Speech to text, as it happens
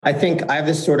I think I have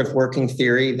this sort of working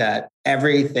theory that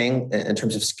everything in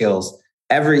terms of skills,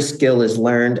 every skill is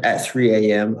learned at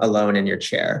 3 a.m. alone in your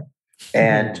chair.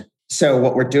 And so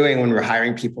what we're doing when we're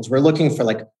hiring people is we're looking for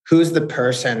like, who's the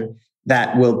person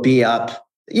that will be up,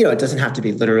 it doesn't have to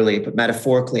be literally, but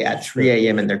metaphorically at 3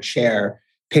 a.m. in their chair,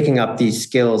 picking up these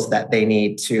skills that they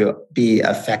need to be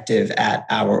effective at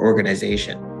our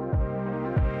organization.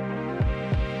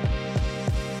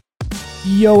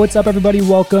 Yo, what's up, everybody?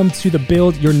 Welcome to the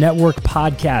Build Your Network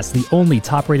podcast, the only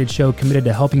top-rated show committed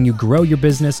to helping you grow your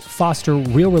business, foster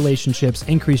real relationships,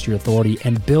 increase your authority,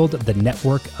 and build the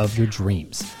network of your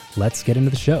dreams. Let's get into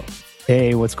the show.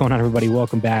 Hey, what's going on, everybody?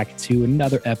 Welcome back to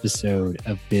another episode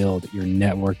of Build Your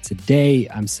Network. Today,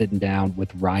 I'm sitting down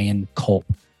with Ryan Kulp.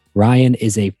 Ryan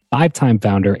is a 5-time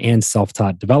founder and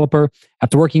self-taught developer.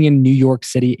 After working in New York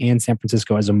City and San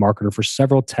Francisco as a marketer for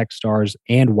several Techstars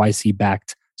and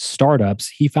YC-backed startups,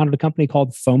 he founded a company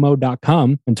called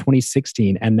FOMO.com in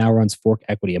 2016 and now runs Fork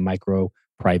Equity, a micro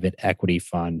private equity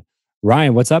fund.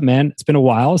 Ryan, what's up, man? It's been a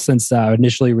while since I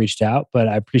initially reached out, but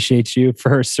I appreciate you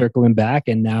for circling back.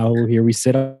 And now here we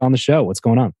sit on the show. What's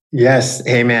going on? Yes.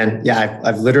 Hey, man. Yeah,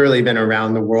 I've literally been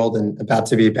around the world and about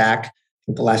to be back. I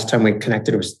think the last time we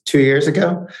connected was 2 years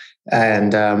ago.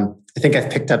 And I think I've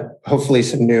picked up hopefully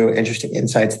some new interesting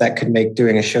insights that could make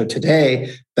doing a show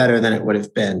today better than it would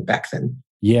have been back then.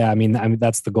 Yeah, I mean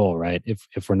that's the goal, right?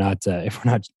 If we're not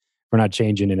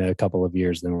changing in a couple of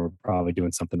years, then we're probably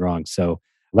doing something wrong. So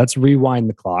let's rewind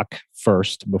the clock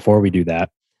first before we do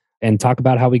that and talk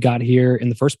about how we got here in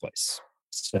the first place.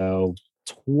 So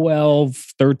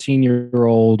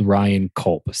 13-year-old Ryan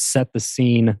Kulp, set the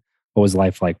scene. What was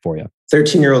life like for you?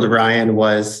 13-year-old Ryan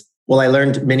was, I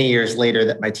learned many years later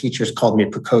that my teachers called me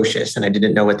precocious, and I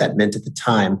didn't know what that meant at the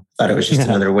time. Thought it was just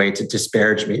another way to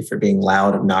disparage me for being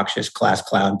loud, obnoxious, class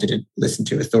clown, didn't listen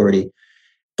to authority.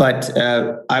 But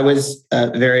I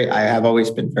have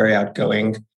always been very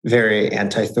outgoing, very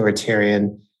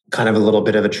anti-authoritarian, kind of a little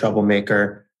bit of a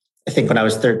troublemaker. I think when I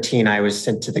was 13, I was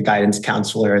sent to the guidance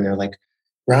counselor and they're like,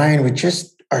 Ryan, we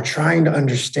just are trying to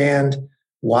understand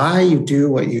why you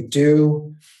do what you do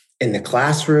in the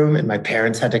classroom. And my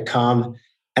parents had to come.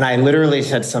 And I literally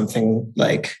said something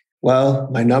like, well,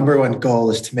 my number one goal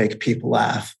is to make people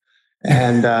laugh.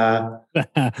 And so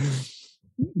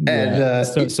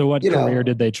what career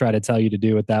did they try to tell you to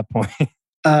do at that point?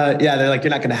 They're like,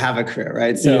 you're not going to have a career,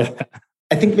 right? So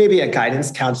I think maybe a guidance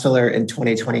counselor in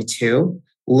 2022,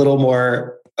 a little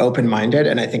more open-minded.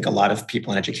 And I think a lot of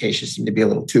people in education seem to be a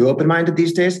little too open-minded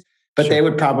these days, but They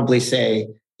would probably say,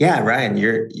 yeah, Ryan,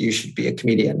 you should be a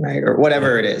comedian, right? Or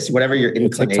whatever it is, whatever your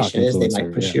inclination is, they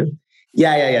might push you.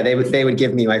 Yeah. They would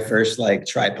give me my first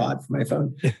tripod for my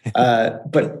phone.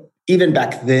 But even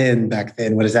back then,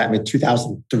 what does that mean?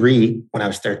 2003, when I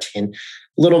was 13,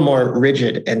 a little more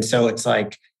rigid. And so it's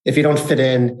like, if you don't fit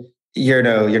in, you're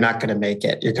not going to make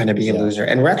it. You're going to be a loser.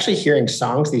 And we're actually hearing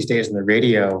songs these days on the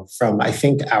radio from, I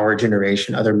think, our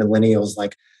generation, other millennials,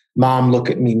 like Mom, Look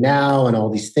at Me Now, and all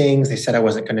these things. They said I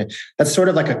wasn't going to. That's sort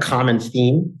of like a common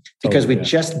theme because we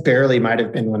just barely might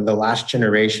have been one of the last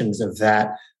generations of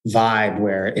that vibe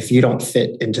where if you don't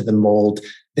fit into the mold,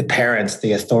 the parents,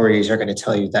 the authorities are going to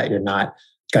tell you that you're not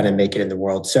going to make it in the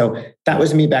world. So that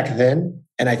was me back then.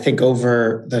 And I think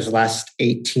over those last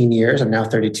 18 years, I'm now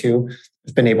 32,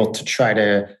 I've been able to try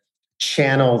to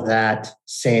channel that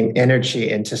same energy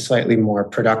into slightly more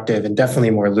productive and definitely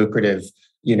more lucrative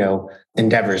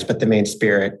endeavors, but the main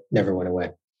spirit never went away.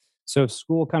 So if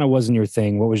school kind of wasn't your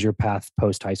thing, what was your path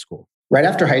post high school? Right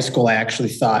after high school, I actually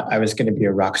thought I was going to be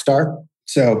a rock star.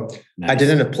 So nice. I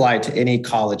didn't apply to any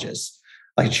colleges,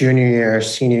 like junior year,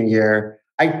 senior year.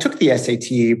 I took the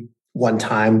SAT one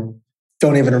time.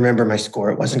 Don't even remember my score.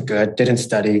 It wasn't good. Didn't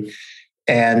study.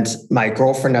 And my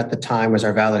girlfriend at the time was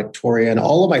our valedictorian.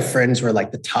 All of my friends were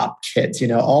like the top kids.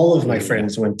 All of my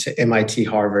friends went to MIT,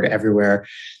 Harvard, everywhere.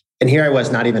 And here I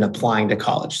was not even applying to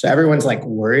college. So everyone's like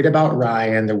worried about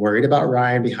Ryan. They're worried about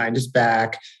Ryan behind his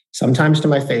back, sometimes to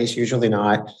my face, usually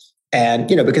not. And,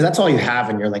 because that's all you have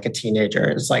when you're like a teenager.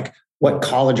 It's like, what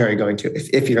college are you going to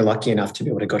if you're lucky enough to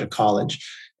be able to go to college?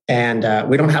 And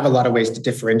we don't have a lot of ways to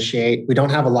differentiate. We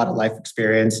don't have a lot of life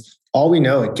experience. All we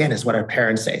know, again, is what our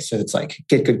parents say. So it's like,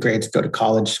 get good grades, go to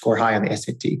college, score high on the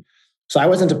SAT. So I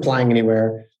wasn't applying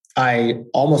anywhere. I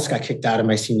almost got kicked out of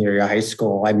my senior year of high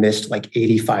school. I missed like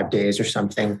 85 days or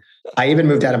something. I even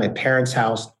moved out of my parents'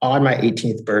 house on my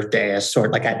 18th birthday,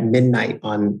 at midnight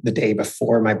on the day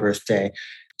before my birthday,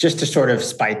 just to sort of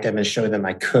spite them and show them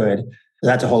I could.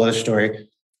 That's a whole other story.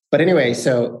 But anyway,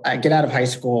 so I get out of high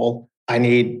school. I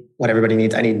need what everybody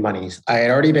needs. I need money. I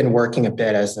had already been working a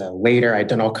bit as a waiter. I'd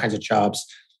done all kinds of jobs.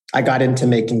 I got into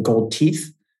making gold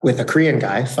teeth. with a Korean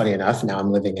guy, funny enough. Now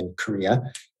I'm living in Korea.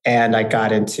 And I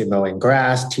got into mowing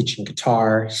grass, teaching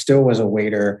guitar, still was a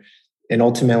waiter. And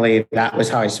ultimately, that was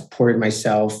how I supported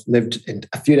myself, lived in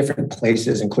a few different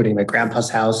places, including my grandpa's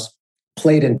house,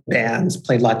 played in bands,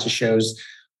 played lots of shows.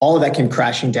 All of that came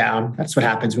crashing down. That's what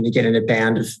happens when you get in a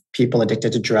band of people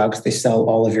addicted to drugs. They sell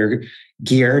all of your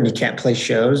gear and you can't play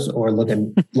shows or look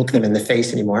them in the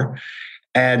face anymore.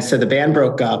 And so the band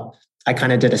broke up. I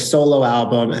kind of did a solo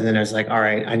album and then I was like, all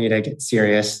right, I need to get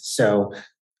serious. So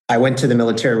I went to the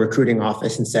military recruiting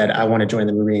office and said, I want to join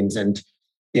the Marines and,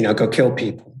 go kill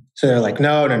people. So they're like,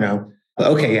 no.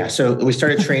 Okay, yeah. So we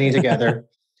started training together.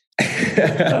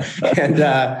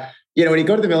 And, when you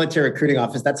go to the military recruiting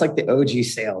office, that's like the OG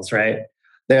sales, right?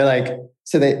 They're like,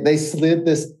 so they slid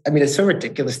this. I mean, it's so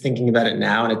ridiculous thinking about it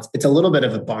now. And it's a little bit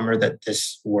of a bummer that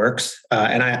this works.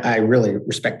 And I really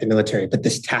respect the military, but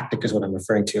this tactic is what I'm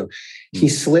referring to. He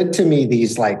slid to me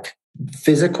these like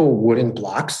physical wooden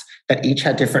blocks that each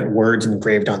had different words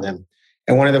engraved on them.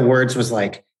 And one of the words was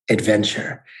like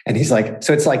adventure. And he's like,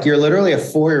 so it's like you're literally a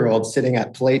 4-year-old sitting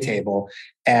at play table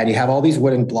and you have all these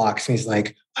wooden blocks. And he's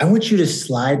like, I want you to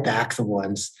slide back the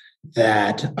ones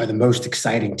that are the most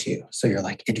exciting to you. So you're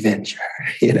like adventure,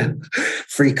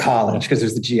 free college because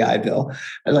there's the GI Bill.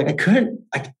 And like,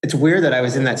 it's weird that I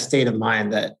was in that state of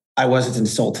mind that I wasn't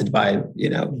insulted by,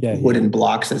 wooden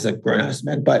blocks as a grown-ass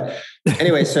man. But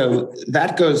anyway, so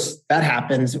that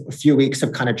happens. A few weeks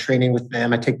of kind of training with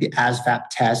them. I take the ASVAB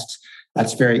test.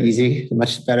 That's very easy,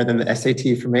 much better than the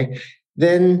SAT for me.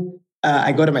 Then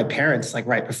I go to my parents like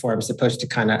right before I'm supposed to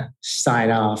kind of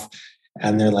sign off.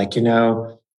 And they're like,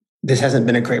 this hasn't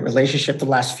been a great relationship the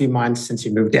last few months since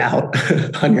you moved out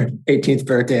on your 18th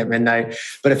birthday at midnight.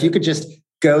 But if you could just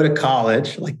go to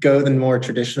college, like go the more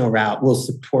traditional route, we'll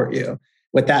support you.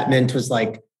 What that meant was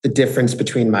like the difference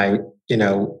between my,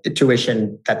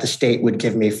 tuition that the state would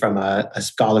give me from a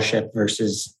scholarship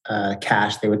versus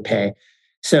cash they would pay.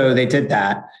 So they did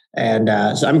that. And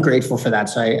so I'm grateful for that.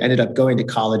 So I ended up going to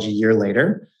college a year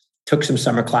later, took some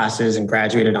summer classes and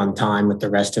graduated on time with the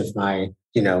rest of my,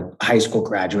 high school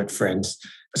graduate friends.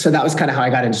 So that was kind of how I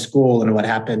got into school and what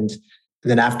happened. And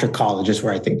then after college is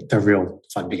where I think the real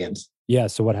fun begins. Yeah.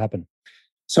 So what happened?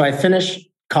 So I finished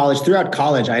college. Throughout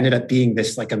college, I ended up being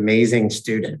this like amazing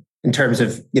student in terms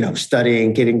of,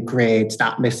 studying, getting grades,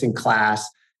 not missing class.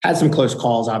 Had some close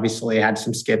calls, obviously, had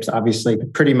some skips, obviously,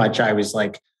 but pretty much I was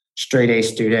like straight A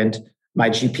student. My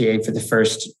GPA for the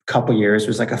first couple years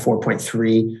was like a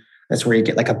 4.3. That's where you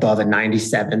get like above a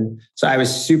 97. So I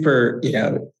was super,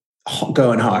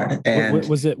 going hard. And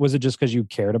was it just because you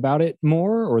cared about it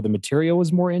more, or the material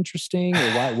was more interesting,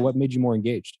 or what made you more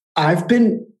engaged? I've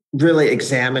been really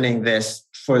examining this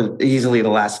for easily the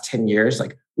last 10 years.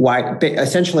 Like why,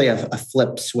 essentially a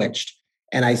flip switched.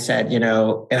 And I said, in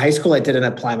high school, I didn't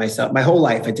apply myself. My whole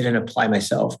life, I didn't apply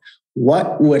myself.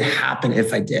 What would happen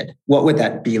if I did? What would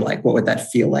that be like? What would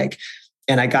that feel like?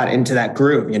 And I got into that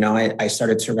groove. I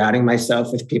started surrounding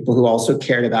myself with people who also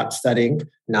cared about studying,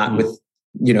 not with,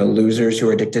 losers who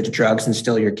are addicted to drugs and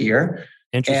steal your gear.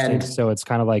 Interesting. And so it's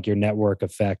kind of like your network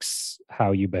affects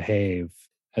how you behave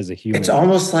as a human. It's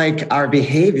almost like our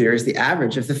behavior is the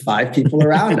average of the 5 people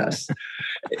around us.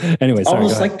 Anyway,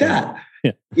 almost like that.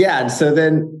 Yeah. And so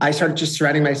then I started just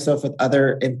surrounding myself with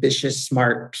other ambitious,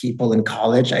 smart people in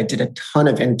college. I did a ton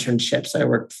of internships. I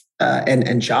worked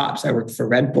and jobs. I worked for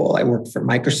Red Bull. I worked for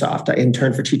Microsoft. I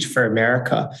interned for Teach for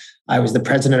America. I was the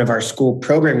president of our school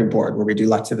programming board where we do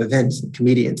lots of events and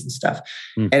comedians and stuff.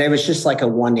 And it was just like a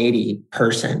 180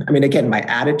 person. I mean, again, my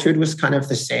attitude was kind of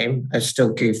the same. I was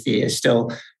still goofy. I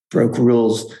still broke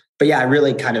rules. But yeah, I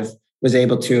really kind of was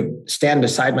able to stand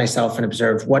beside myself and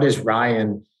observe what is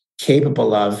Ryan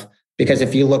capable of, because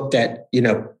if you looked at,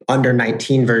 under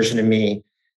 19 version of me,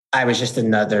 I was just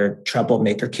another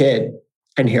troublemaker kid.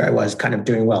 And here I was kind of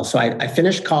doing well. So I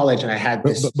finished college and I had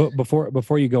this. But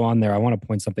before you go on there, I want to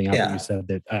point something out that you said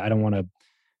that I don't want to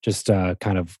just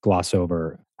kind of gloss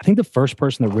over. I think the first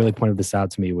person that really pointed this out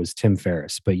to me was Tim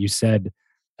Ferriss. But you said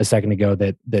a second ago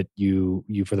that you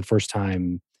for the first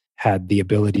time had the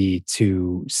ability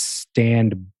to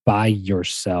stand by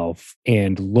yourself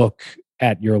and look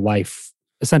at your life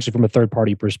essentially from a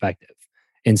third-party perspective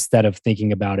instead of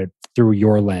thinking about it through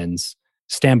your lens.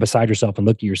 Stand beside yourself and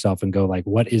look at yourself and go like,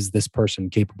 what is this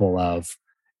person capable of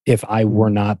if I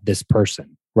were not this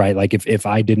person, right? Like if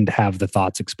I didn't have the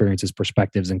thoughts, experiences,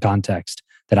 perspectives, and context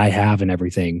that I have and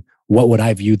everything, what would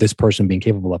I view this person being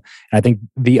capable of? And I think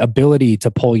the ability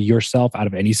to pull yourself out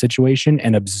of any situation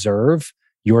and observe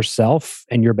yourself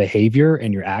and your behavior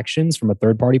and your actions from a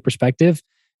third-party perspective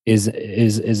is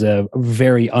a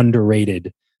very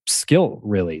underrated skill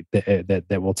really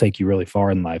that will take you really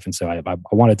far in life. And so I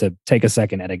wanted to take a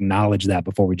second and acknowledge that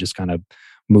before we just kind of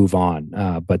move on.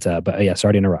 But yeah,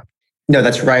 sorry to interrupt. No,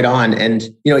 that's right on. And,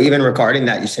 even regarding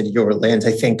that, you said your lens.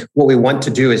 I think what we want to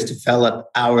do is develop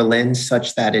our lens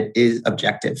such that it is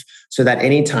objective, so that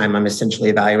anytime I'm essentially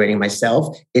evaluating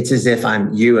myself, it's as if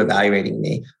I'm you evaluating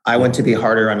me. I want to be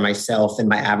harder on myself than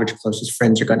my average closest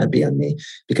friends are going to be on me.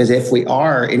 Because if we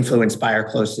are influenced by our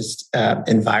closest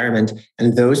environment,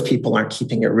 and those people aren't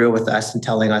keeping it real with us and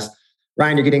telling us,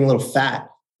 Ryan, you're getting a little fat.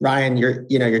 Ryan,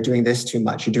 you're doing this too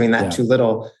much. You're doing that too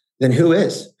little. Then who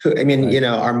is?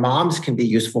 Our moms can be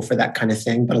useful for that kind of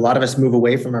thing, but a lot of us move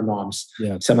away from our moms,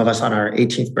 some of us on our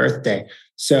 18th birthday.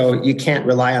 So you can't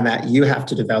rely on that. You have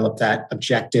to develop that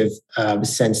objective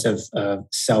sense of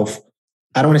self.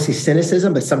 I don't want to say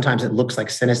cynicism, but sometimes it looks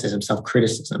like cynicism,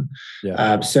 self-criticism.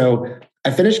 So I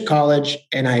finished college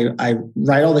and I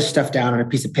write all this stuff down on a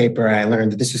piece of paper. And I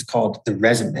learned that this is called the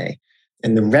resume.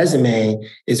 And the resume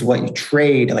is what you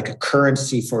trade like a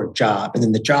currency for a job. And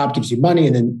then the job gives you money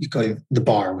and then you go to the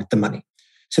bar with the money.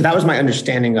 So that was my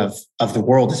understanding of the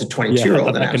world as a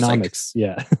 22-year-old. And economics.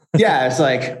 It's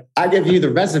like, I give you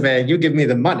the resume, you give me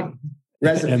the money.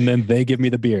 And then they give me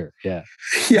the beer. They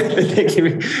give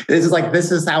me,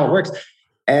 this is how it works.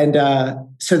 And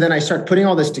so then I start putting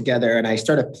all this together and I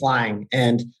start applying.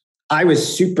 And I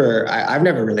was I've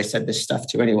never really said this stuff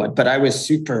to anyone, but I was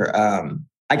super,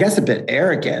 I guess a bit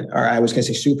arrogant, or I was going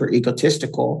to say super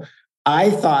egotistical. I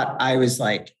thought I was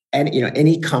like,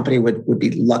 any company would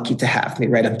be lucky to have me,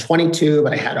 right? I'm 22,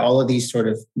 but I had all of these sort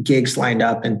of gigs lined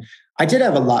up. And I did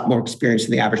have a lot more experience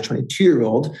than the average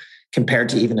 22-year-old compared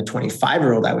to even a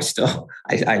 25-year-old. I was still,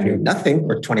 I knew nothing,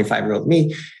 or 25-year-old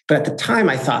me. But at the time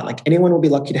I thought like anyone will be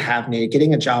lucky to have me.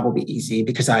 Getting a job will be easy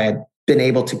because I had been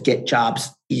able to get jobs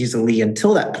easily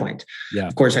until that point.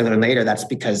 Of course, I learned later that's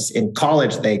because in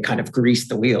college, they kind of grease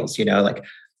the wheels, like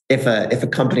if a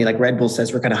company like Red Bull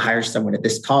says, we're going to hire someone at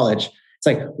this college, it's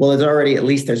like, well,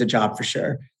 there's a job for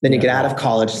sure. Then you get out of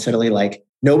college, suddenly like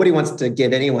nobody wants to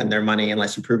give anyone their money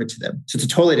unless you prove it to them. So it's a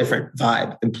totally different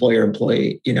vibe,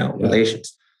 employer-employee,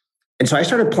 relations. And so I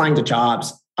started applying to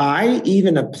jobs. I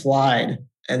even applied,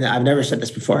 and I've never said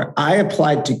this before, I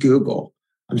applied to Google.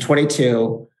 I'm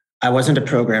 22. I wasn't a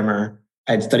programmer.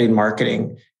 I had studied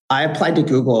marketing. I applied to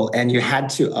Google and you had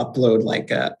to upload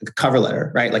like a cover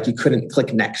letter, right? Like you couldn't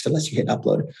click next unless you hit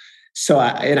upload. So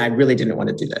I really didn't want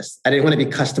to do this. I didn't want to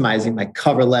be customizing my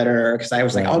cover letter because I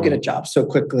was like, I'll get a job so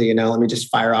quickly, let me just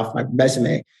fire off my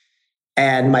resume.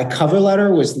 And my cover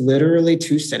letter was literally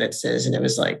 2 sentences. And it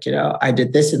was like, I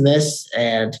did this and this.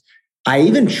 And I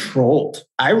even trolled.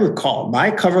 I recall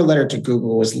my cover letter to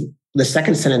Google was the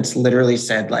second sentence literally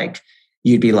said like,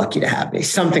 you'd be lucky to have me.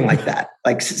 Something like that.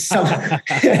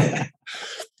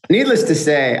 Needless to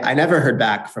say, I never heard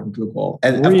back from Google.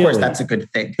 And of course, that's a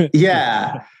good thing.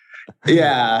 Yeah.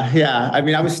 I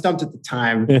mean, I was stumped at the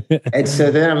time. And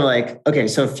so then I'm like, okay,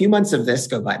 so a few months of this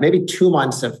go by, maybe 2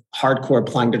 months of hardcore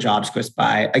applying to jobs goes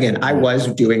by. Again, I was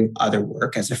doing other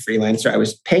work as a freelancer. I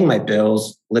was paying my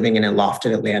bills, living in a loft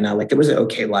in Atlanta. Like it was an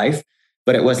okay life,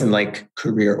 but it wasn't like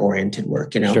career-oriented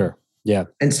work, Sure. Yeah.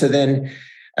 And so then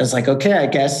I was like, okay, I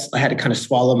guess I had to kind of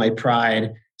swallow my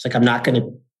pride. It's like, I'm not going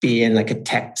to be in like a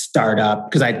tech startup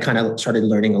because I'd kind of started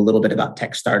learning a little bit about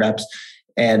tech startups.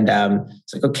 And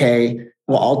it's like, okay,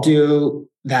 well, I'll do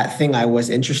that thing I was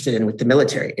interested in with the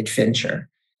military, adventure.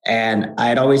 And I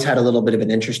had always had a little bit of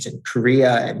an interest in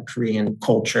Korea and Korean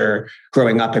culture.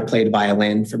 Growing up, I played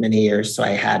violin for many years. So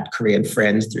I had Korean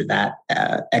friends through that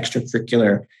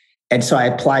extracurricular. And so I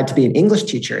applied to be an English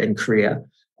teacher in Korea.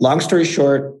 Long story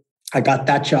short, I got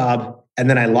that job and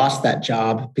then I lost that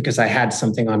job because I had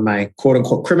something on my quote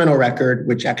unquote criminal record,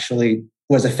 which actually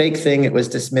was a fake thing. It was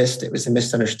dismissed. It was a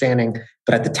misunderstanding.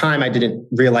 But at the time, I didn't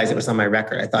realize it was on my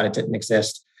record. I thought it didn't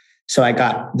exist. So I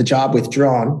got the job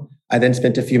withdrawn. I then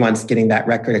spent a few months getting that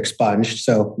record expunged.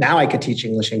 So now I could teach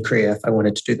English in Korea if I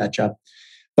wanted to do that job.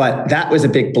 But that was a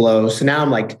big blow. So now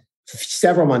I'm like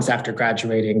several months after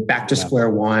graduating, back to square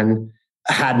one.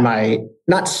 Had my,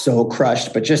 not so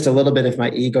crushed, but just a little bit of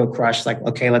my ego crushed. Like,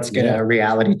 okay, let's get a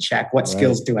reality check. What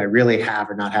skills do I really have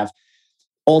or not have?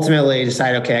 Ultimately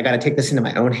decided, okay, I got to take this into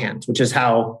my own hands, which is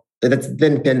how that's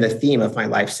then been the theme of my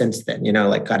life since then,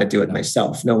 like got to do it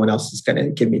myself. No one else is going to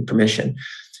give me permission.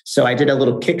 So I did a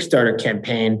little Kickstarter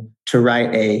campaign to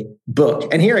write a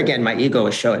book. And here again, my ego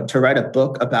is showing, to write a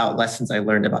book about lessons I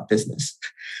learned about business.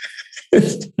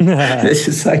 This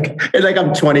is like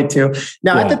I'm 22.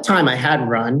 Now, at the time I had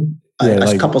run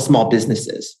a couple small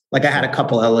businesses. Like I had a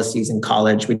couple LLCs in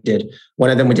college. One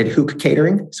of them we did hookah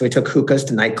catering. So we took hookahs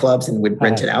to nightclubs and we'd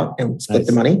rent it out and split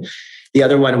the money. The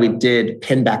other one, we did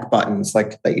pin back buttons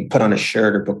like that you put on a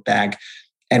shirt or book bag.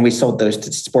 And we sold those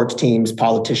to sports teams,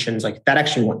 politicians. Like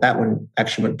that one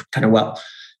actually went kind of well.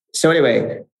 So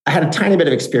anyway, I had a tiny bit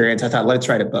of experience. I thought, let's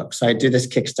write a book. So I do this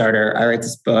Kickstarter. I write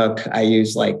this book. I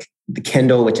use like the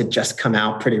Kindle, which had just come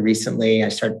out pretty recently. I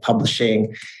started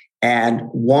publishing. And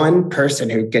one person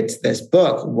who gets this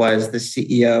book was the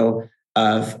CEO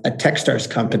of a Techstars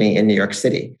company in New York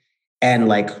City. And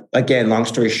like, again, long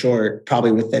story short,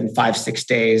 probably within 5-6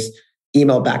 days,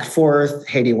 email back and forth.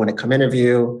 Hey, do you want to come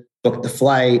interview? Booked the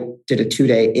flight, did a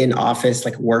 2-day in office,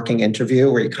 like working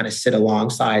interview where you kind of sit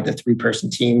alongside the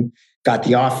 3-person team, got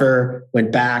the offer,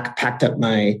 went back, packed up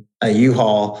my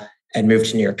U-Haul and moved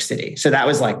to New York City. So that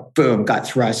was like, boom, got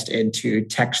thrust into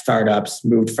tech startups,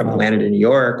 moved from Atlanta to New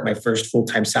York, my first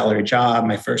full-time salary job,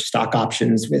 my first stock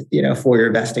options with,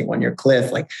 4-year vesting, 1-year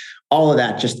cliff, like all of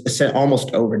that just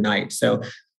almost overnight. So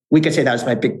we could say that was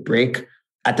my big break.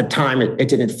 At the time, it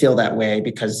didn't feel that way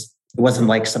because it wasn't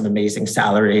like some amazing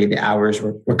salary. The hours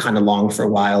were kind of long for a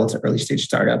while. It's an early stage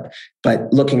startup.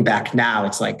 But looking back now,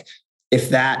 it's like, if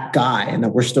that guy, and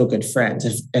we're still good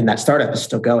friends, and that startup is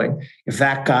still going, if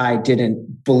that guy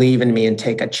didn't believe in me and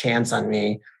take a chance on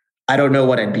me, I don't know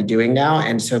what I'd be doing now.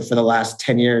 And so for the last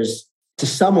 10 years, to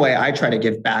some way, I try to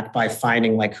give back by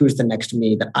finding like, who's the next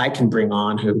me that I can bring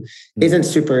on who isn't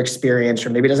super experienced or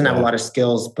maybe doesn't have a lot of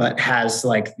skills, but has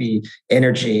like the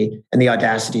energy and the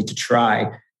audacity to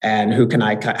try. And how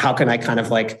can I kind of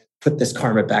like put this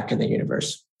karma back in the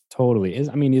universe? Totally.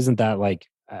 Isn't that like,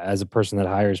 as a person that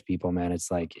hires people, man, it's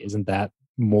like, isn't that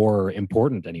more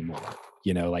important anymore?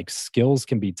 Like skills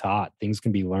can be taught, things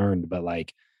can be learned, but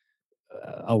like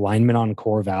alignment on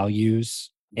core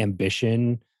values,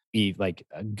 ambition, like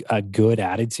a good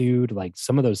attitude, like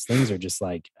some of those things are just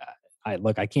like,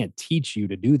 I can't teach you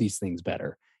to do these things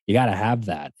better. You got to have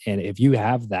that. And if you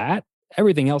have that,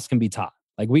 everything else can be taught.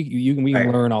 Like we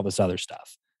can learn all this other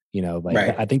stuff,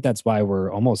 Right. I think that's why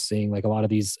we're almost seeing like a lot of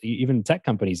these, even tech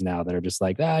companies now that are just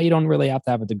like, you don't really have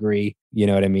to have a degree, you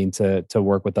know what I mean? To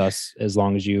work with us, as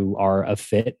long as you are a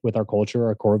fit with our culture,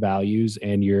 our core values,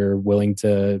 and you're willing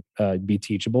to be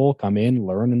teachable, come in,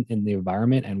 learn in the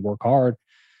environment and work hard,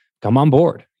 come on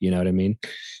board. You know what I mean?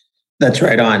 That's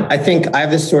right on. I think I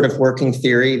have this sort of working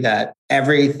theory that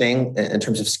everything in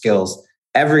terms of skills,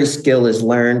 every skill is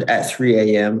learned at 3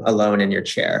 a.m. alone in your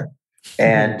chair.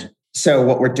 And so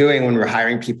what we're doing when we're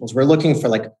hiring people is we're looking for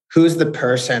like, who's the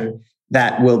person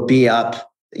that will be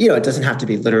up, it doesn't have to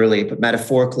be literally, but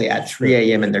metaphorically at 3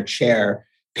 a.m. in their chair,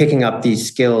 picking up these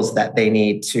skills that they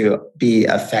need to be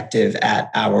effective at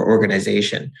our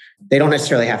organization. They don't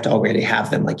necessarily have to already have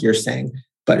them, like you're saying,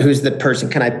 but who's the person?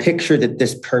 Can I picture that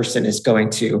this person is going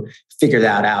to figure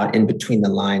that out in between the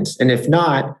lines? And if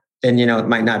not, then, it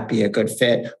might not be a good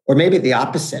fit. Or maybe the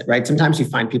opposite, right? Sometimes you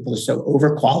find people are so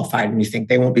overqualified and you think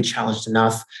they won't be challenged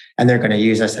enough and they're going to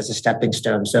use us as a stepping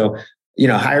stone. So,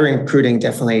 hiring, recruiting,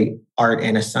 definitely art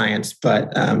and a science.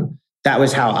 But that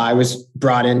was how I was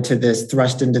brought into this,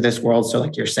 thrust into this world. So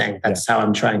like you're saying, that's how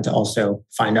I'm trying to also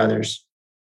find others.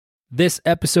 This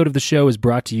episode of the show is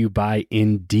brought to you by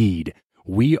Indeed.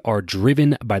 We are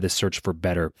driven by the search for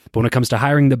better. But when it comes to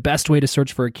hiring, the best way to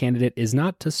search for a candidate is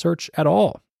not to search at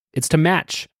all. It's to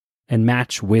match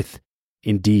with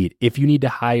Indeed. If you need to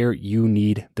hire, you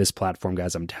need this platform,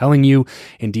 guys. I'm telling you,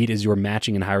 Indeed is your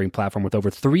matching and hiring platform with over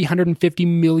 350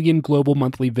 million global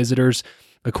monthly visitors,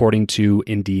 according to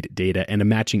Indeed data, and a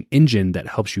matching engine that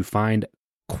helps you find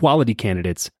quality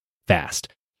candidates fast.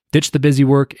 Ditch the busy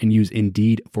work and use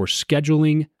Indeed for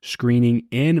scheduling, screening,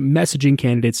 and messaging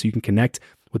candidates so you can connect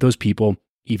with those people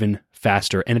even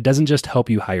faster. And it doesn't just help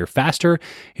you hire faster.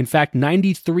 In fact,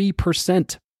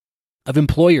 93% of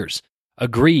employers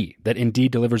agree that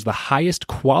Indeed delivers the highest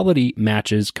quality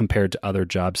matches compared to other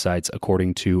job sites,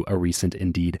 according to a recent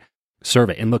Indeed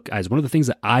survey. And look, guys, one of the things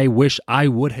that I wish I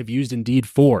would have used Indeed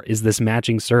for is this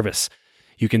matching service.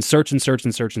 You can search and search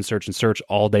and search and search and search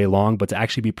all day long, but to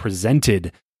actually be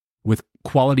presented with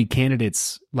quality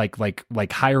candidates, like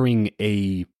hiring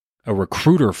a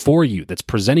recruiter for you that's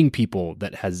presenting people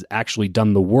that has actually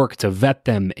done the work to vet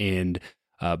them and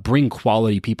bring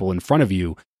quality people in front of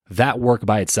you, that work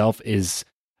by itself is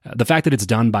the fact that it's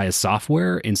done by a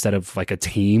software instead of like a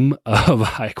team of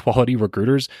high quality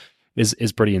recruiters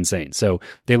is pretty insane. So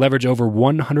they leverage over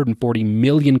 140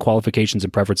 million qualifications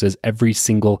and preferences every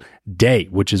single day,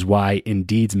 which is why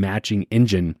Indeed's matching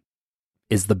engine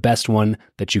is the best one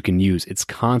that you can use. It's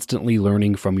constantly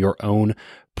learning from your own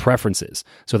preferences.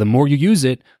 So the more you use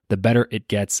it, the better it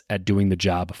gets at doing the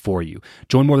job for you.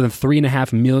 Join more than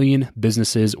 3.5 million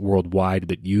businesses worldwide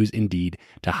that use Indeed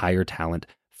to hire talent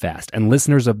fast. And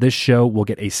listeners of this show will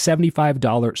get a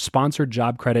 $75 sponsored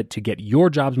job credit to get your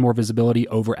jobs more visibility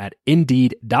over at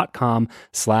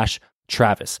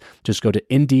Indeed.com/Travis. Just go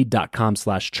to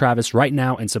Indeed.com/Travis right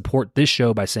now and support this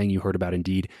show by saying you heard about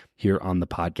Indeed here on the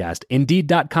podcast.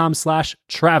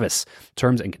 Indeed.com/Travis.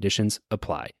 Terms and conditions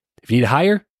apply. If you need to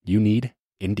hire, you need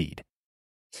Indeed.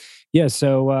 Yeah,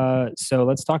 so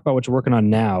let's talk about what you're working on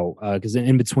now, because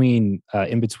in between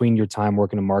your time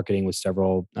working in marketing with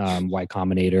several Y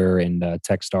Combinator and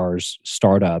Techstars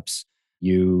startups,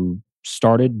 you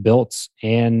started, built,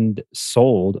 and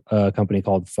sold a company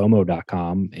called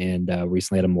FOMO.com, and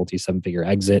recently had a multi-seven-figure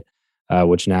exit,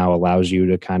 which now allows you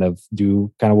to kind of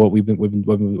do what we've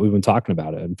been talking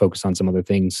about and focus on some other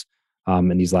things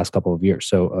in these last couple of years.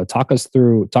 So talk us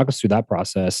through that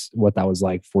process, what that was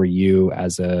like for you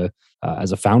as a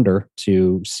founder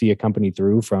to see a company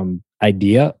through from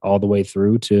idea all the way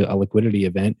through to a liquidity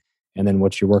event, and then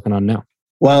what you're working on now.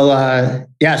 Well,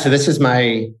 so this is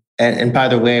and by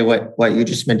the way, what you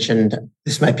just mentioned,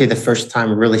 this might be the first time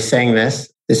we're really saying this.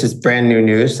 This is brand new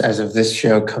news as of this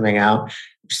show coming out.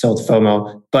 We sold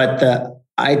FOMO, but the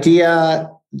idea,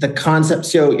 the concept.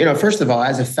 So, first of all,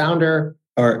 as a founder,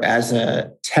 or as a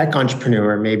tech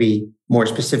entrepreneur, maybe more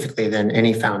specifically than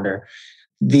any founder,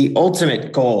 the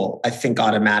ultimate goal, I think,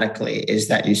 automatically is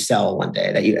that you sell one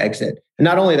day, that you exit. And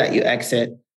not only that you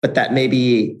exit, but that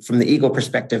maybe from the ego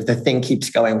perspective, the thing keeps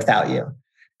going without you,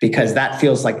 because that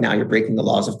feels like now you're breaking the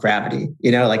laws of gravity.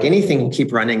 Like anything will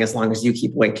keep running as long as you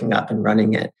keep waking up and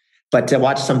running it. But to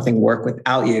watch something work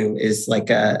without you is like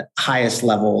a highest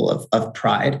level of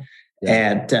pride.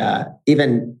 Yeah. And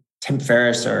even Tim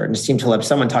Ferriss or Nassim Taleb,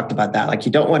 someone talked about that. Like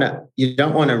you don't want to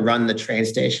run the train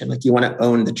station. Like you want to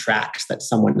own the tracks that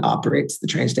someone operates the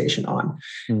train station on.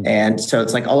 And so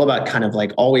it's like all about kind of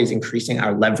like always increasing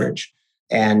our leverage.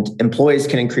 And employees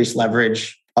can increase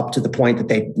leverage up to the point that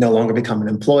they no longer become an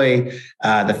employee.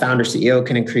 The founder CEO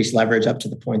can increase leverage up to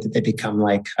the point that they become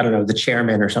like, I don't know, the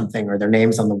chairman or something, or their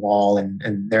name's on the wall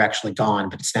and they're actually gone,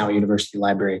 but it's now a university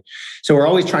library. So we're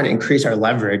always trying to increase our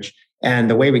leverage. And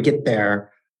the way we get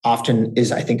there often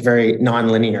is, I think, very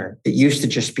nonlinear. It used to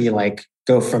just be like,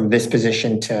 go from this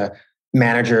position to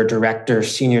manager, director,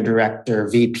 senior director,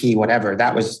 VP, whatever.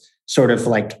 That was sort of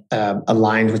like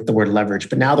aligned with the word leverage.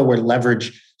 But now the word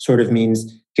leverage sort of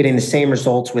means getting the same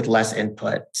results with less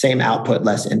input, same output,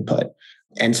 less input.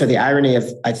 And so the irony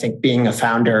of, I think, being a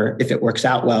founder, if it works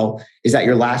out well, is that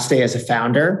your last day as a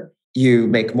founder, you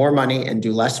make more money and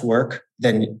do less work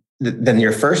than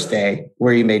your first day,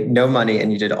 where you made no money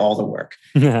and you did all the work.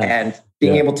 And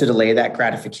being able to delay that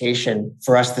gratification,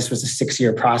 for us, this was a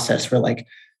 6-year process where, like,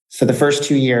 for the first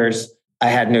 2 years, I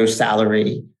had no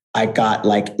salary. I got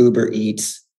like Uber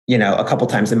Eats, a couple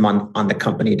times a month on the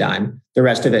company dime. The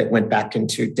rest of it went back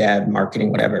into dev, marketing,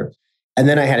 whatever. And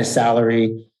then I had a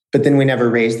salary, but then we never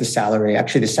raised the salary.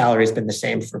 Actually, the salary has been the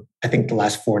same for, I think, the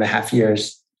last 4.5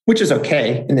 years, which is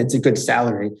okay. And it's a good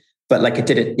salary. But like it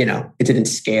didn't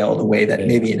scale the way that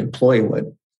maybe an employee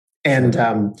would. And,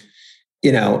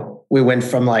 we went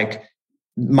from like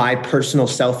my personal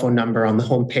cell phone number on the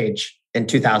homepage in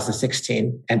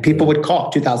 2016, and people would call,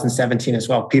 2017 as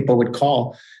well. People would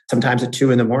call sometimes at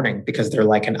 2 a.m. because they're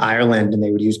like in Ireland and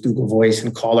they would use Google Voice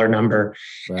and call our number.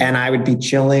 Right. And I would be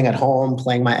chilling at home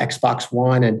playing my Xbox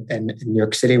One in New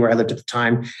York City, where I lived at the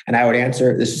time. And I would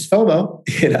answer, "This is FOMO,"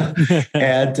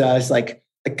 and it's like,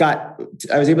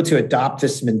 I was able to adopt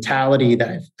this mentality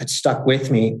that stuck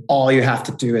with me. All you have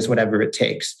to do is whatever it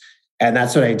takes. And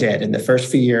that's what I did. And the first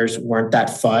few years weren't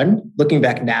that fun. Looking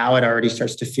back now, it already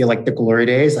starts to feel like the glory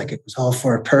days, like it was all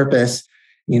for a purpose.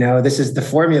 This is the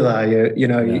formula, you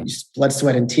blood,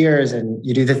 sweat, and tears, and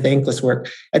you do the thankless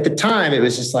work. At the time, it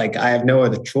was just like, I have no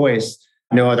other choice,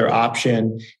 no other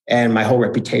option. And my whole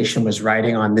reputation was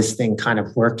riding on this thing kind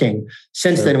of working.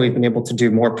 Since then, we've been able to do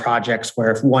more projects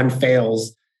where if one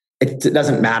fails, it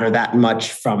doesn't matter that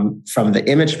much from the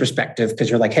image perspective,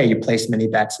 because you're like, hey, you place many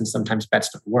bets and sometimes bets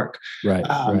don't work. Right.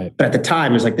 But at the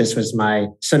time, it was like, this was my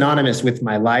synonymous with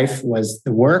my life was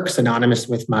the work, synonymous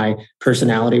with my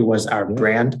personality was our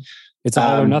brand. It's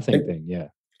all or nothing thing. Yeah.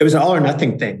 It was an all or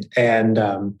nothing thing. And,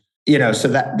 so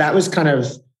that was kind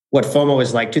of what FOMO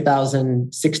was like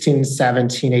 2016,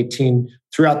 17, 18.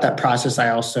 Throughout that process, I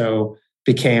also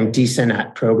became decent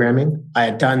at programming. I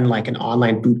had done like an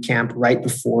online boot camp right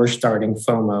before starting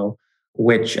FOMO,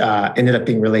 which ended up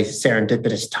being really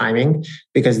serendipitous timing,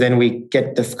 because then we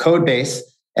get the code base.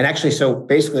 And actually, so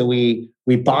basically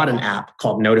we bought an app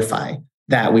called Notify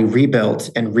that we rebuilt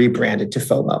and rebranded to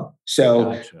FOMO. So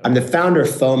gotcha. I'm the founder of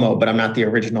FOMO, but I'm not the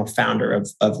original founder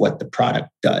of what the product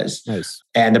does. Nice.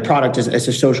 And the product is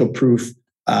a social proof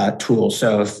tool.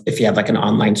 So if you have like an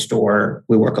online store,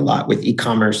 we work a lot with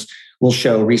e-commerce. We'll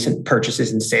show recent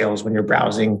purchases and sales when you're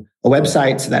browsing a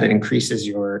website so that it increases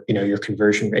your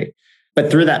conversion rate. But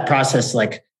through that process,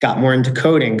 like got more into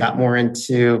coding, got more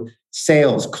into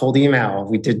sales, cold email.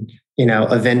 We did,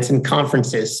 events and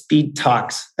conferences, speed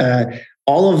talks,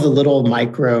 all of the little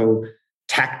micro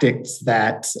tactics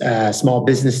that small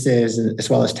businesses as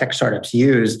well as tech startups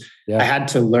use. Yeah. I had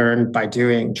to learn by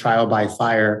doing trial by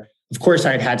fire. Of course,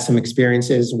 I had some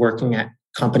experiences working at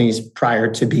companies prior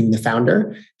to being the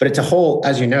founder, but it's a whole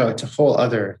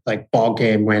other like ball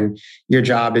game when your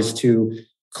job is to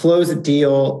close a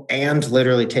deal and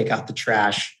literally take out the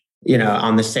trash,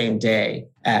 on the same day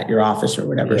at your office or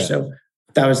whatever. Yeah. So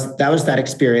that was that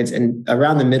experience. And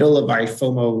around the middle of our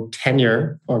FOMO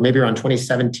tenure, or maybe around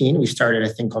 2017, we started a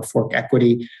thing called Fork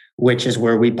Equity, which is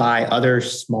where we buy other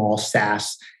small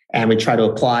SaaS and we try to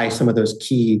apply some of those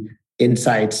key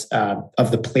insights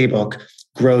of the playbook,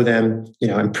 grow them,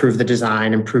 improve the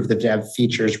design, improve the dev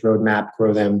features, roadmap,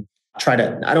 grow them, try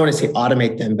to, I don't want to say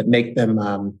automate them, but make them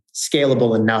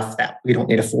scalable enough that we don't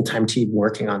need a full-time team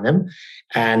working on them.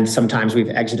 And sometimes we've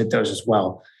exited those as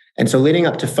well. And so leading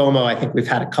up to FOMO, I think we've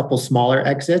had a couple smaller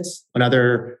exits,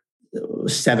 another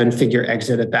 7-figure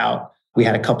exit we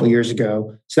had a couple years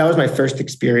ago. So that was my first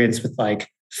experience with like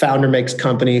founder makes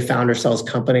company, founder sells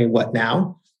company, what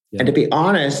now? Yeah. And to be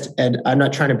honest, and I'm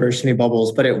not trying to burst any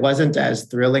bubbles, but it wasn't as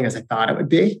thrilling as I thought it would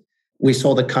be. We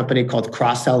sold a company called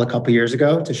Cross-Sell a couple years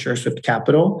ago to SureSwift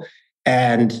Capital.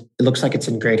 And it looks like it's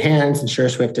in great hands. And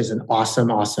SureSwift is an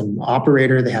awesome, awesome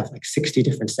operator. They have like 60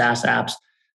 different SaaS apps.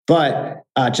 But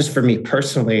just for me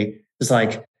personally, it's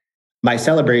like my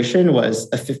celebration was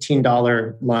a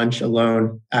 $15 lunch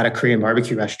alone at a Korean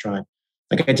barbecue restaurant.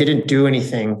 Like I didn't do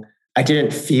anything. I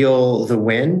didn't feel the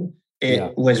win.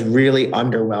 It was really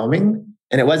underwhelming.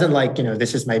 And it wasn't like,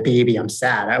 this is my baby, I'm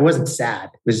sad. I wasn't sad.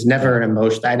 It was never an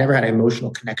emotion. I never had an emotional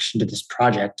connection to this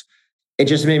project. It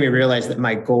just made me realize that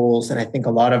my goals, and I think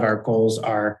a lot of our goals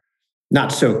are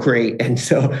not so great. And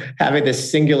so having this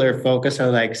singular focus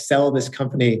on like sell this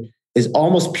company is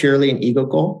almost purely an ego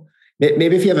goal.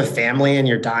 Maybe if you have a family and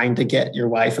you're dying to get your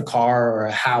wife a car or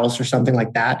a house or something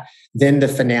like that, then the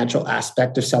financial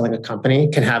aspect of selling a company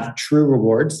can have true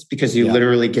rewards because you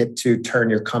literally get to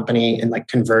turn your company and like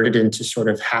convert it into sort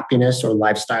of happiness or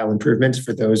lifestyle improvements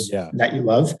for those that you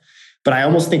love. But I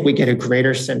almost think we get a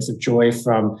greater sense of joy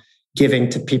from giving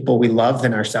to people we love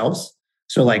than ourselves.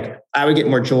 So like I would get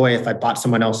more joy if I bought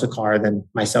someone else a car than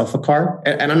myself a car.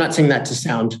 And I'm not saying that to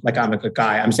sound like I'm a good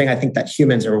guy. I'm saying I think that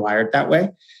humans are wired that way.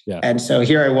 Yeah. And so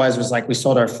here I was like, we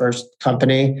sold our first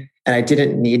company and I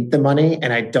didn't need the money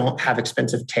and I don't have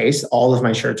expensive taste. All of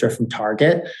my shirts are from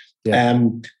Target. Yeah.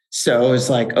 So it was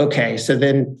like, okay. So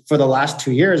then for the last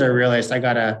 2 years, I realized I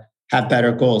got to have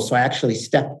better goals. So I actually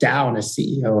stepped down as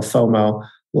CEO of FOMO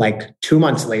like 2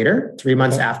 months later, 3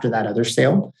 months after that other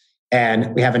sale.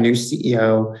 And we have a new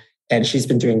CEO and she's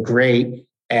been doing great.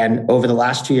 And over the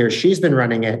last 2 years, she's been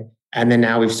running it. And then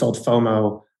now we've sold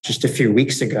FOMO just a few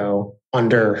weeks ago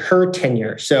under her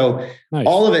tenure. So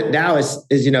all of it now is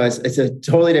it's a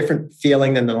totally different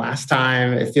feeling than the last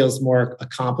time. It feels more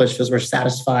accomplished, feels more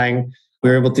satisfying. We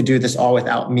were able to do this all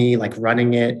without me like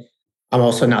running it. I'm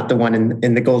also not the one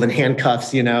in the golden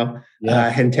handcuffs, hint,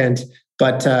 hint.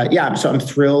 But so I'm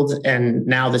thrilled. And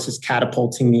now this is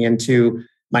catapulting me into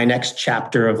my next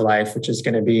chapter of life, which is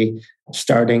going to be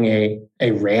starting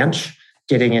a ranch,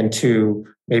 getting into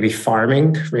maybe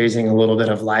farming, raising a little bit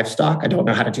of livestock. I don't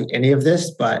know how to do any of this,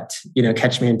 but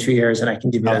catch me in 2 years and I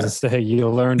can give you that. I was going to say,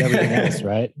 you'll learn everything else,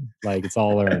 right? Like it's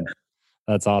all learned.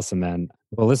 That's awesome, man.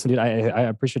 Well, listen, dude, I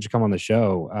appreciate you coming on the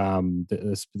show.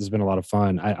 This has been a lot of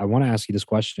fun. I want to ask you this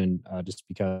question just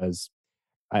because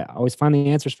I always find the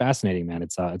answers fascinating, man.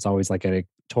 It's always like a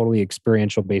totally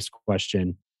experiential based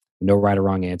question. No right or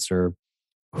wrong answer.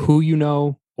 Who you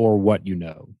know or what you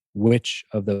know? Which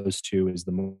of those two is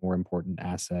the more important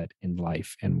asset in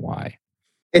life and why?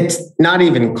 It's not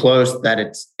even close that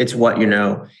it's what you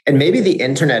know. And maybe the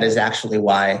internet is actually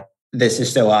why this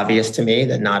is so obvious to me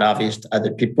that not obvious to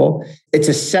other people. It's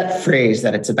a set phrase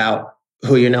that it's about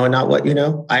who you know and not what you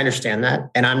know. I understand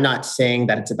that. And I'm not saying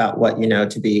that it's about what you know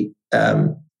to be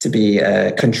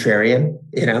contrarian,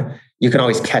 You can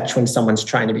always catch when someone's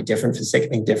trying to be different for the sake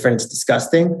of being different. It's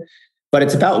disgusting. But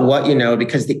it's about what you know,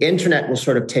 because the internet will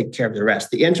sort of take care of the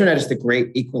rest. The internet is the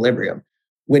great equilibrium.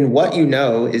 When what you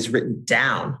know is written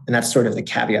down, and that's sort of the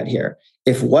caveat here,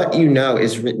 if what you know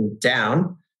is written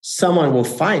down, someone will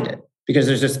find it. Because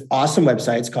there's this awesome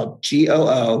website, it's called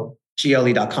google.com.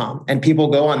 And people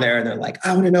go on there and they're like,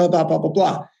 I want to know about blah, blah,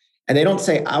 blah. And they don't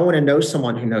say, I want to know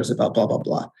someone who knows about blah, blah,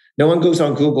 blah. No one goes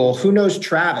on Google, who knows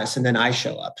Travis? And then I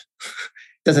show up.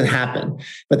 Doesn't happen.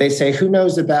 But they say, who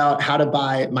knows about how to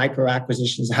buy micro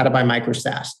acquisitions, how to buy micro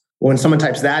SaaS? Well, when someone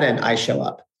types that in, I show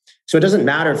up. So it doesn't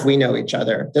matter if we know each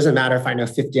other. It doesn't matter if I know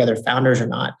 50 other founders or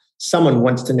not. Someone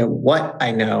wants to know what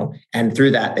I know. And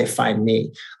through that, they find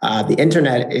me. The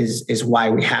internet is why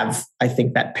we have, I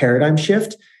think, that paradigm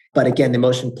shift. But again, the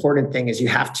most important thing is you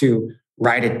have to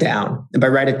write it down. And by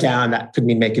write it down, that could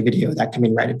mean make a video. That could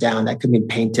mean write it down. That could mean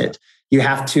paint it. You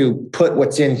have to put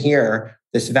what's in here,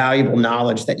 this valuable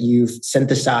knowledge that you've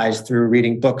synthesized through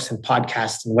reading books and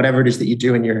podcasts and whatever it is that you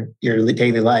do in your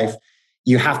daily life.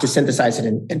 You have to synthesize it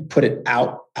and put it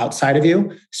outside of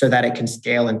you so that it can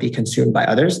scale and be consumed by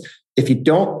others. If you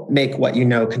don't make what you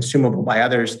know consumable by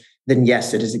others, then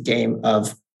yes, it is a game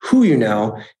of who you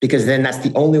know, because then that's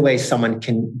the only way someone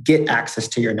can get access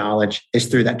to your knowledge is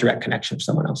through that direct connection of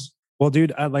someone else. Well,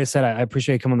 dude, like I said, I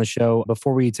appreciate you coming on the show.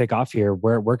 Before we take off here,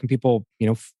 where can people,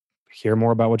 hear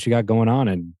more about what you got going on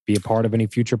and be a part of any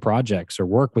future projects or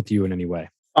work with you in any way?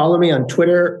 Follow me on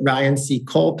Twitter, Ryan C.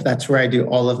 Culp. That's where I do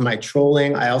all of my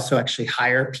trolling. I also actually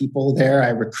hire people there. I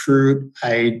recruit.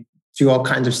 I do all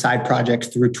kinds of side projects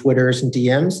through Twitters and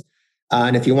DMs.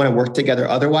 And if you want to work together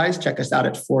otherwise, check us out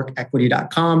at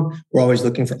forkequity.com. We're always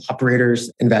looking for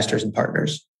operators, investors, and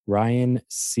partners. Ryan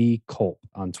C. Culp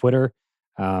on Twitter.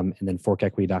 And then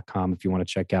forkequity.com if you want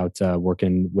to check out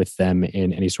working with them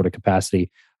in any sort of capacity.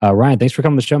 Ryan, thanks for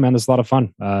coming on the show, man. This is a lot of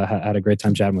fun. Had a great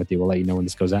time chatting with you. We'll let you know when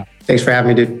this goes out. Thanks for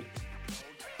having me, dude.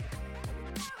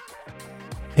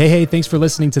 Hey, thanks for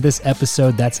listening to this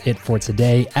episode. That's it for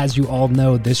today. As you all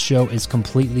know, this show is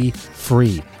completely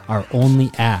free. Our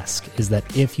only ask is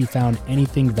that if you found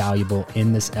anything valuable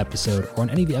in this episode or in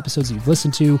any of the episodes that you've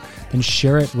listened to, then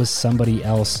share it with somebody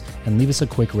else and leave us a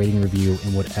quick rating review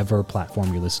in whatever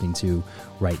platform you're listening to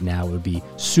right now. It would be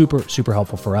super, super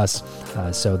helpful for us.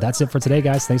 So that's it for today,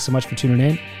 guys. Thanks so much for tuning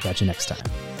in. Catch you next time.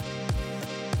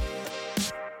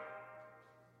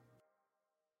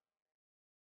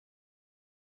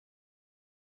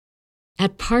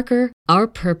 At Parker, our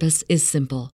purpose is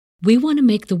simple. We want to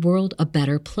make the world a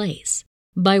better place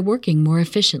by working more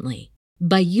efficiently,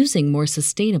 by using more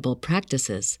sustainable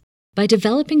practices, by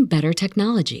developing better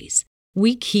technologies.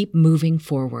 We keep moving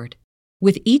forward.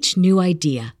 With each new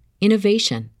idea,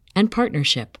 innovation, and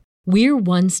partnership, we're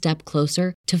one step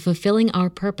closer to fulfilling our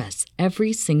purpose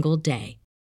every single day.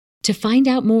 To find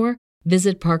out more,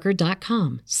 visit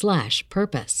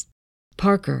parker.com/purpose.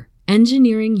 Parker,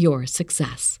 engineering your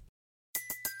success.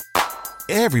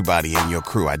 Everybody in your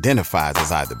crew identifies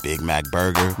as either Big Mac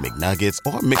Burger, McNuggets,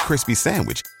 or McCrispy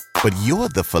Sandwich. But you're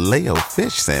the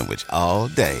Filet-O-Fish Sandwich all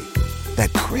day.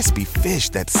 That crispy fish,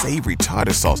 that savory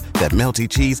tartar sauce, that melty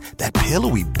cheese, that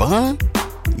pillowy bun.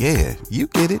 Yeah, you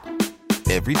get it.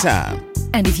 Every time.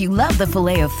 And if you love the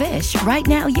Filet-O-Fish, right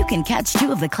now you can catch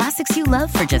two of the classics you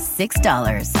love for just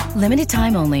 $6. Limited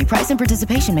time only. Price and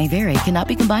participation may vary. Cannot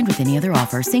be combined with any other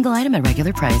offer. Single item at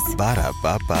regular price.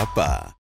 Ba-da-ba-ba-ba.